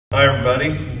Hi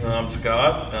everybody, I'm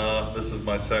Scott. This is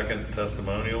my second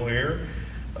testimonial here.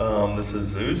 This is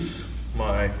Zeus,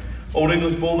 my Old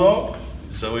English Bulldog.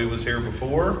 Zoe was here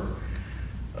before.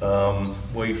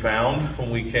 We found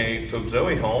when we took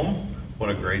Zoe home, what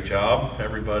a great job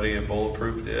everybody at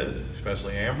Bulletproof did,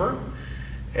 especially Amber.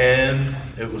 And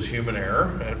it was human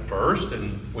error at first,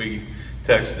 and we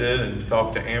texted and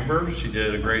talked to Amber. She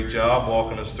did a great job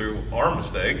walking us through our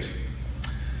mistakes.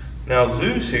 Now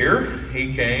Zeus here,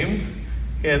 he came.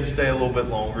 He had to stay a little bit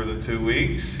longer than 2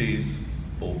 weeks. He's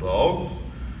Bulldog.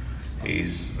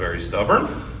 He's very stubborn.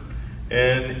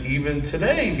 And even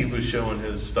today he was showing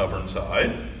his stubborn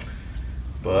side.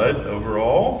 But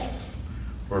overall,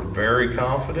 we're very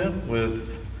confident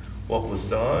with what was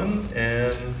done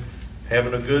and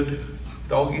having a good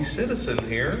doggy citizen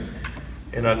here.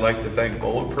 And I'd like to thank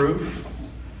Bulletproof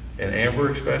and Amber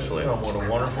especially on what a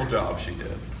wonderful job she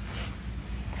did.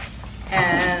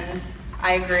 And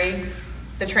I agree.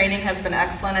 The training has been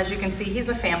excellent. As you can see, he's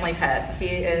a family pet. He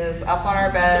is up on our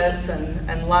beds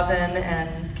and loving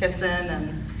and kissing,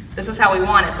 and this is how we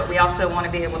want it, but we also want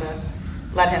to be able to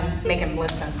make him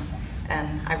listen.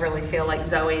 And I really feel like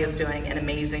Zoe is doing an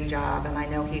amazing job, and I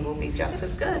know he will be just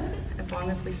as good as long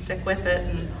as we stick with it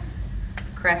and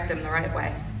correct him the right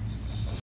way.